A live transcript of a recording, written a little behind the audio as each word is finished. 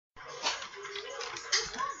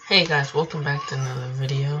Hey guys, welcome back to another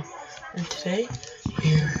video, and today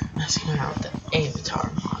we're messing around with the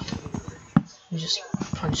Avatar mod. You just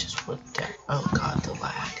punch this wood there. Oh god, the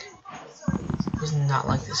lag. It was not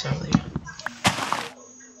like this earlier.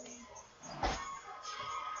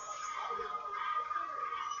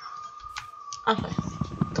 Okay,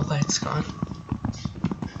 the lag's gone.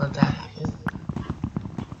 Let that happen.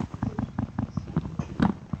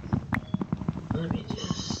 Let me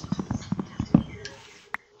just...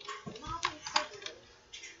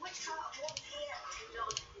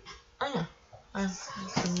 Oh yeah, I have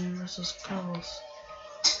the Universal Scrolls.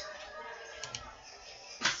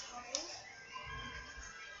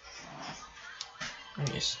 Let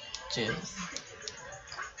me just do...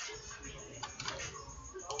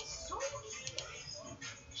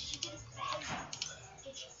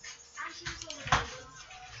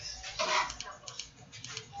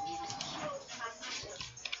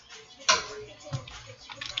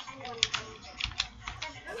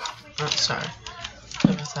 Oh, sorry.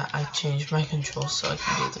 Sorry about that. I changed my controls so I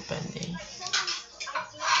can do the bending.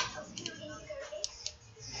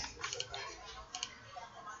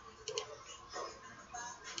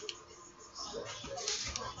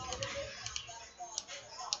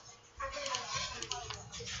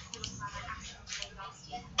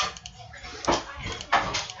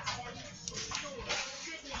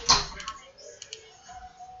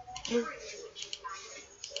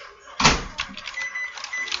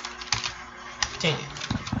 Dang it.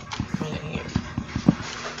 Right in here.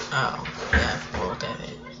 Oh, yeah, I've rolled at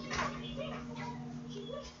it.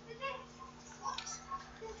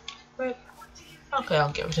 Right. Okay,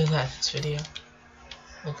 I'll get rid of that this video.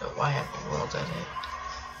 Look at why I haven't rolled at it.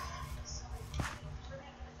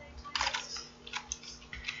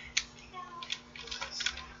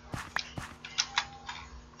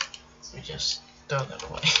 Let me just throw that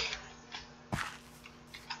away.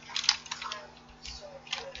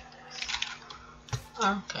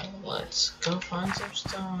 Okay, let's go find some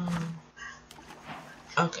stone.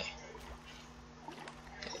 Okay.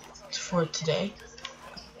 For today,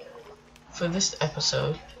 for this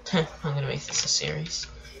episode, I'm gonna make this a series.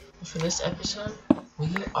 For this episode, we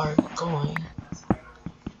are going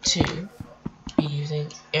to be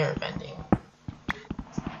using airbending.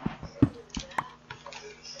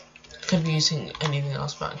 Could be using anything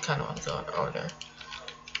else, but I kind of want to go in order.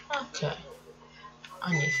 Okay.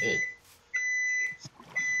 I need food.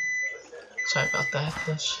 Sorry about that.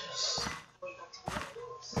 That's just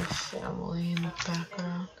my family in the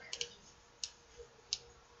background.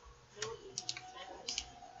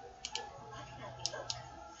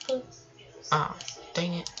 Ah,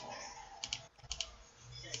 dang it.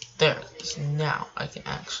 There it is. Now I can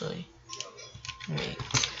actually make.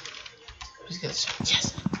 Yes!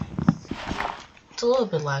 It's a little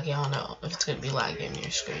bit laggy. I don't know if it's gonna be laggy on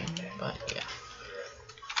your screen, but yeah.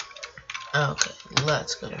 Okay,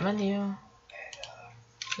 let's go to menu.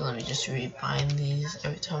 Let me just rebind these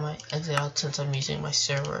every time I exit out since I'm using my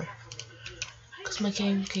server. Because my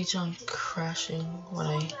game keeps on crashing when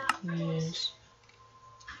I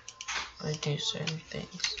do certain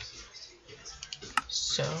things.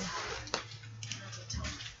 So,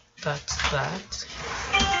 that's that.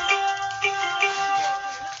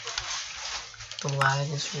 The lag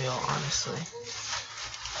is real, honestly.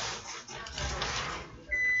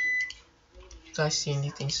 If you guys see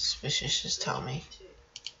anything suspicious, just tell me.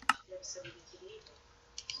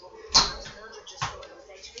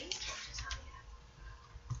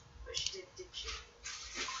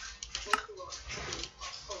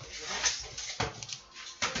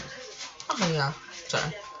 Oh yeah,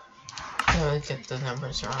 sorry. I really get the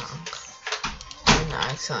numbers wrong. And I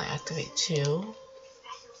accidentally activate 2.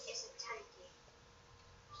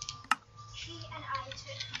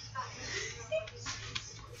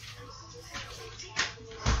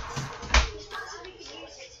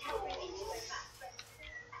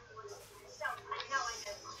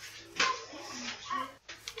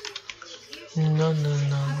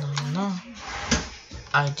 No.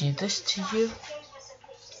 I do this to you.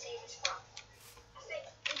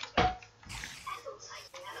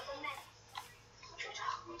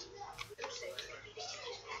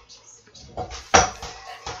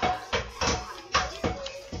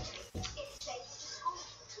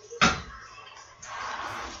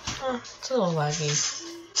 It's a little laggy.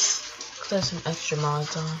 There's some extra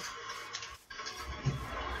mods on.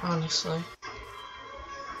 Honestly.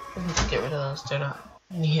 I need to get rid of those, they're not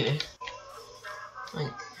needed.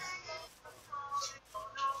 Like,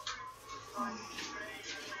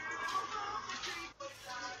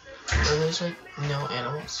 there's like no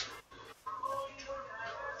animals.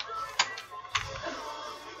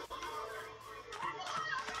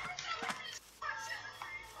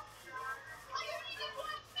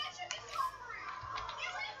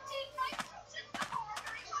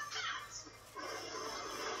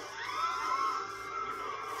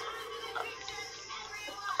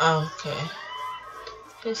 Okay.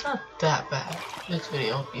 It's not that bad. This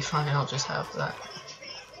video will be fine, I'll just have that.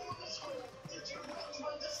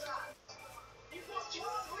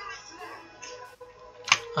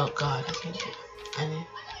 Oh god, I can't get any.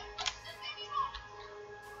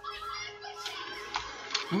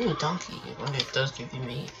 Ooh, donkey, when it does give you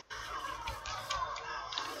meat.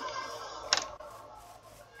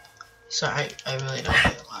 Sorry, I really don't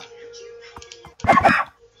get a lot.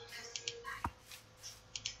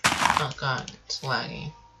 Oh god, it's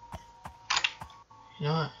lagging. You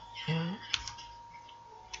know what? Yeah.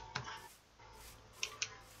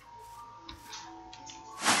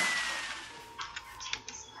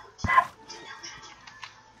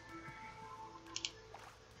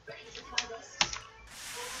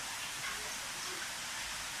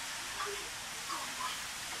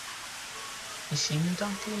 You see me,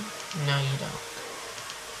 donkey? No, you don't.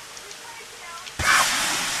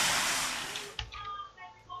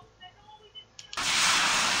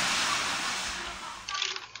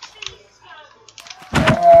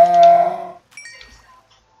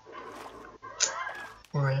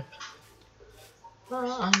 Rip.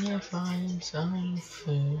 Well, I need to find some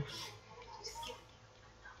food.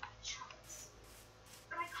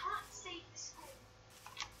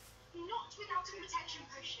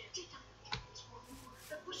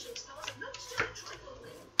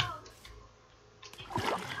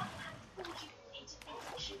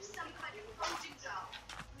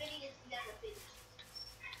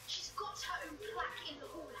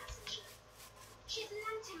 She's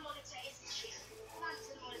Lantern Monitor, isn't she?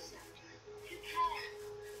 Lantern Monitor. Who cares?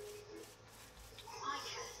 I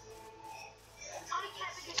care. I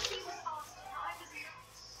care because she was asked and I was not.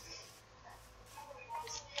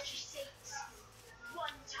 She sings.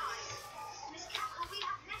 One time. Miss Cackle, we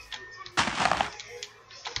have less than 10 minutes.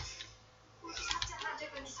 We'll just have to hand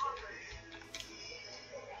over Miss Harper.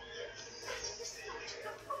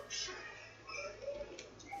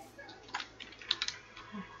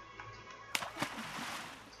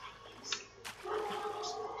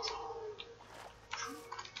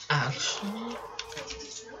 Actually,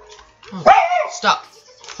 oh, stop!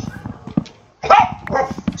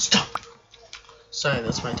 Stop! Sorry,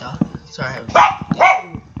 that's my dog. Sorry, shut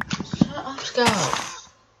up, Scout.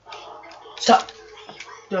 Stop!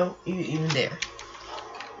 Don't you even dare.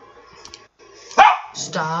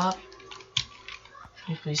 Stop.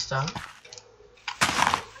 Can you please stop?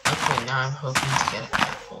 Okay, now I'm hoping to get an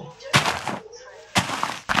apple.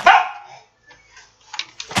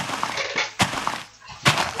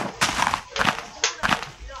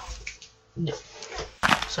 No.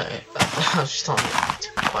 Sorry about that. I was just telling you to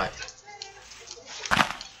be quiet.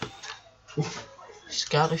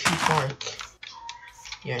 Scout, if you bark,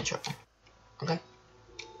 you're in trouble. Okay?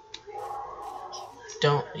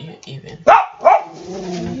 Don't you even.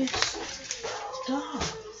 Stop!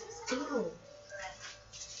 Go!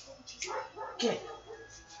 Get!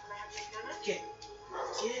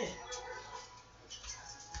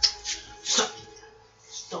 Stop!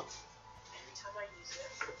 Stop!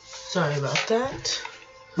 Sorry about that.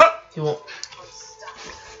 He won't.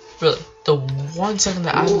 Really, the 1 second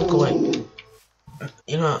that I look away,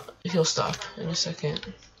 you know, he'll stop in a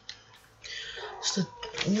second. It's the,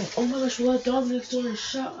 oh my gosh, what dog next door?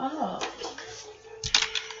 Shut up.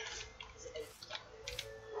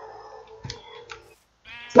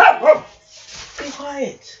 Be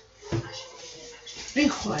quiet. Be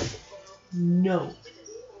quiet. No.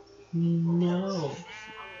 No.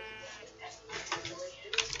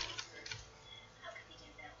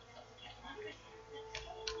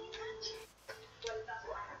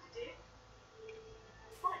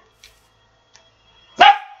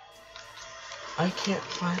 I can't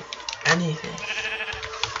find anything.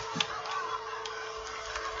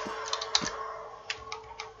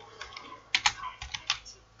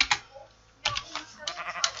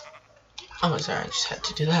 Oh, sorry, I just had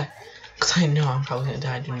to do that. Because I know I'm probably gonna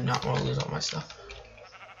die. I do not want to lose all my stuff.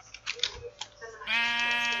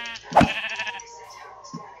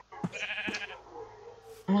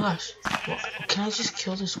 Oh my gosh. Well, can I just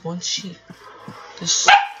kill this one sheep? This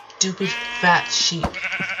stupid fat sheep.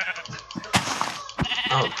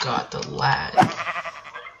 Oh god, the lag.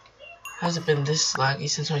 Hasn't been this laggy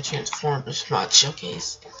since my Transformers mod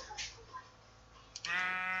showcase.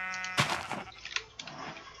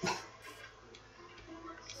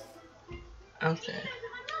 Okay.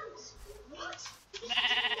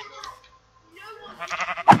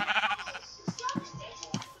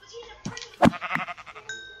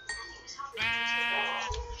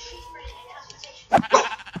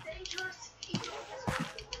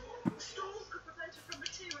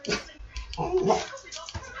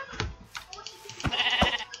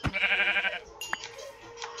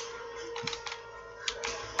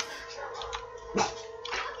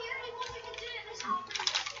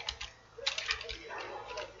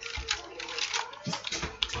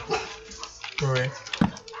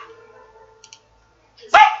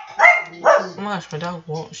 gosh, my dog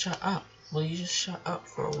won't shut up. Will you just shut up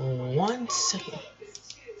for 1 second?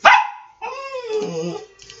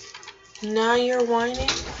 Now you're whining?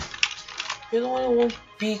 You're the one who won't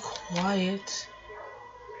be quiet.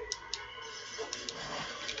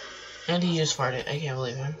 And he just farted. I can't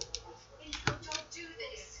believe him.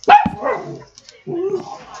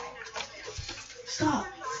 Stop.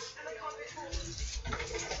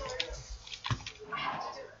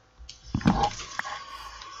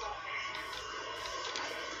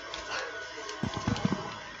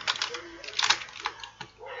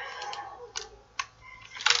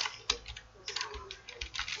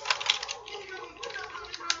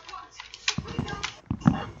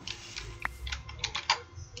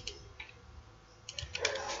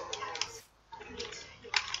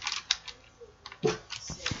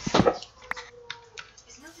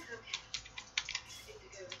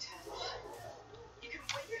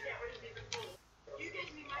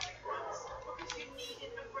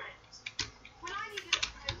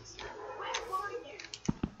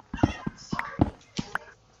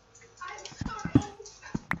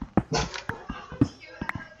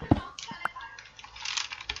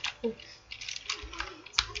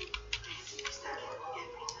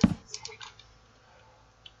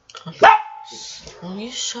 Will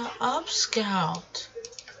you shut up, Scout?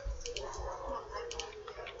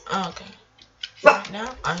 Okay. Right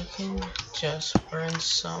now, I can just burn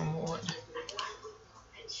some wood.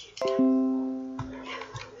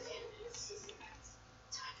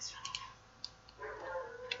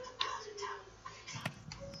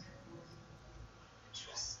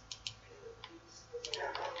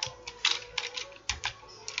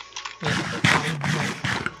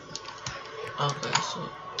 Okay, so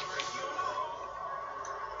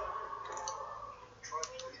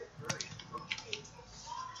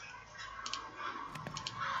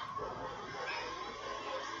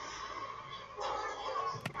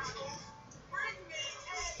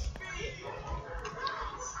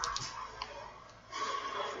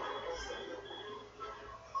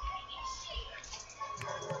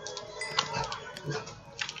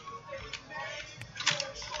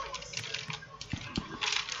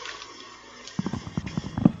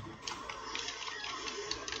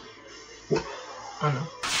oh no.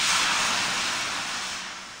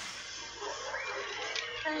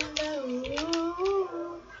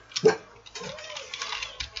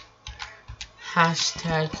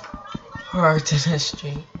 Hashtag heart in the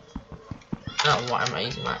street. Oh, why am I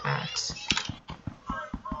using my axe?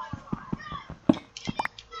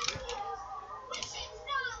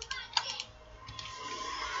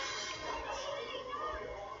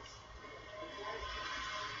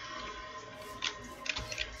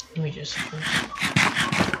 Let me just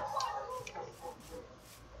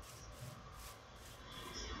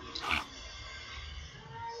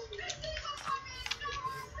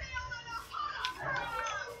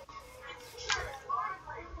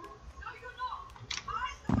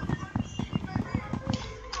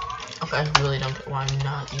okay, I really don't get why I'm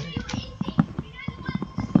not eating.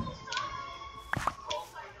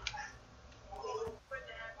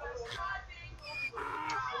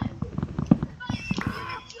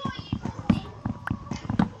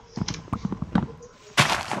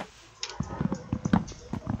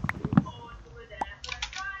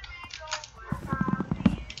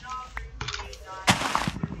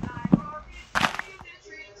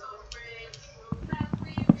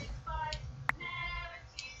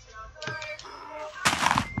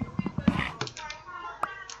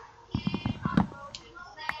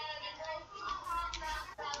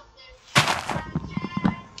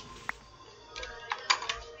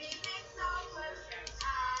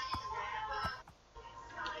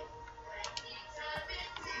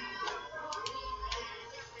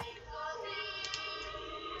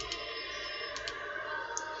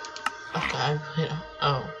 Okay,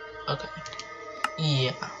 oh, okay.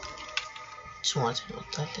 Yeah. Just wanted to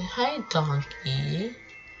look at it. Hi, donkey.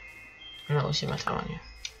 I'm not wasting my time on you.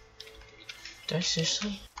 Do I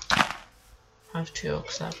seriously have 2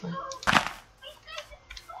 oaks that way?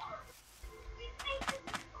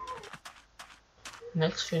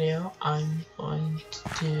 Next video, I'm going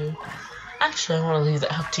to do... Actually, I want to leave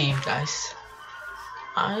that up to you guys.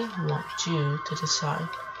 I want you to decide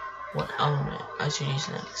what element I should use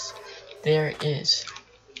next. There is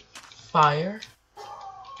fire,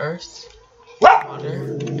 earth,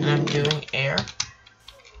 water, and I'm doing air.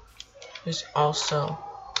 There's also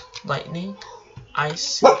lightning,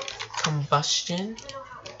 ice, combustion,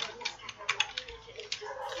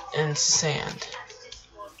 and sand.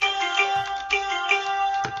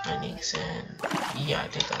 I need sand. Yeah, I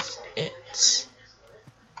think that's it.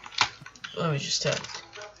 Let me just check.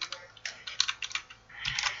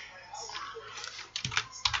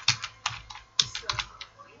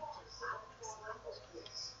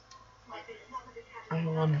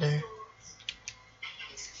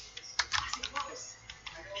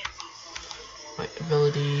 my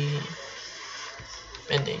ability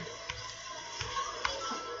bending.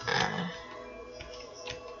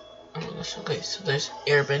 Okay, so there's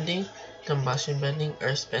air bending, combustion bending,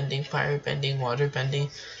 earth bending, fire bending, water bending,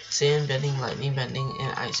 sand bending, lightning bending,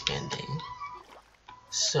 and ice bending.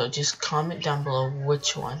 So just comment down below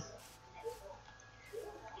which one.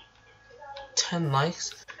 10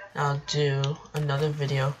 likes, and I'll do another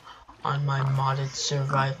video on my modded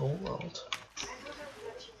survival world.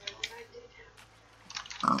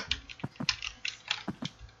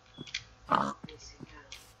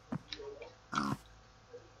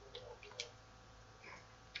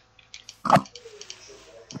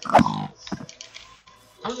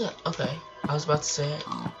 Okay, I was about to say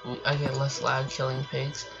I get less lag killing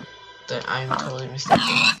pigs, then I'm totally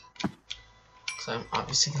mistaken. Because I'm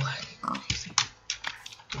obviously lagging.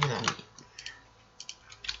 Look at that meat.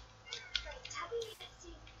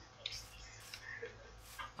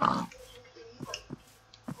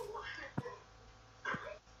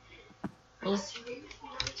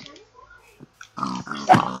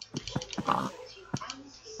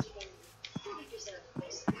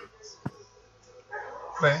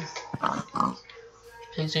 Bruh.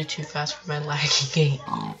 Pigs are too fast for my laggy game.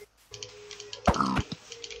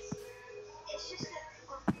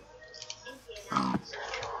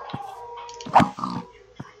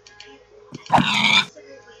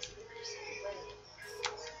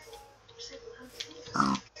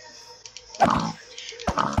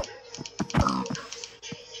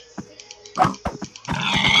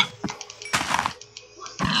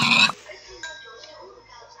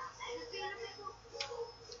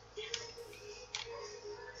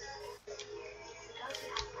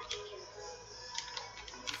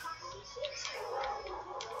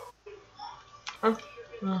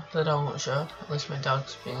 Well, the dog won't show up. At least my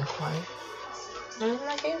dog's being quiet. No,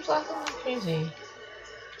 my game's lagging like crazy.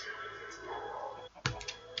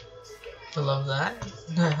 I love that.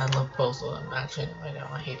 I love both of them. Actually, right now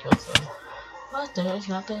I hate both of them. But there's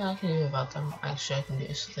nothing I can do about them. Actually, I can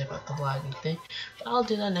do something about the lagging thing. But I'll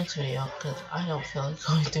do that next video because I don't feel like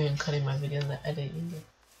going through and cutting my videos and editing it.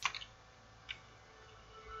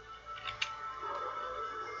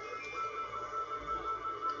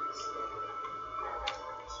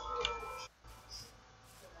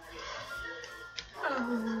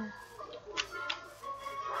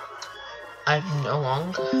 I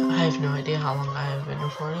have no idea how long I have been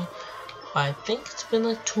recording, but I think it's been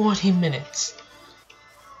like 20 minutes.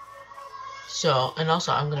 So, and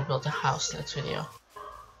also I'm gonna build a house next video.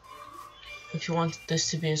 If you want this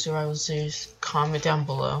to be a survival series, comment down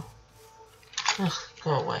below. Ugh,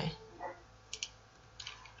 go away.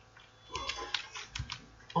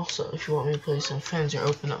 Also, if you want me to play some friends or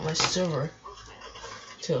open up my server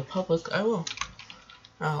to the public, I will.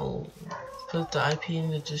 I'll put the IP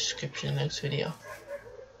in the description next video.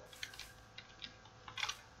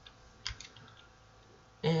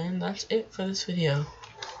 And that's it for this video.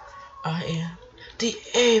 I am the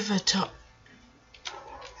Avatar.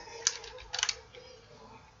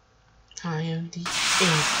 I am the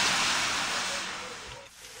Avatar.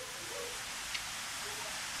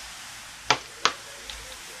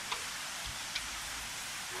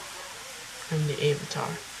 I'm the Avatar.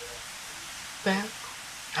 Back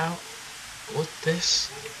out with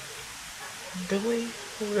this really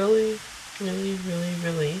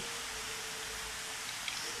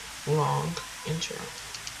long intro.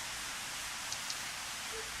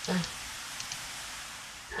 I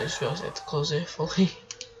just realized I have to close it fully.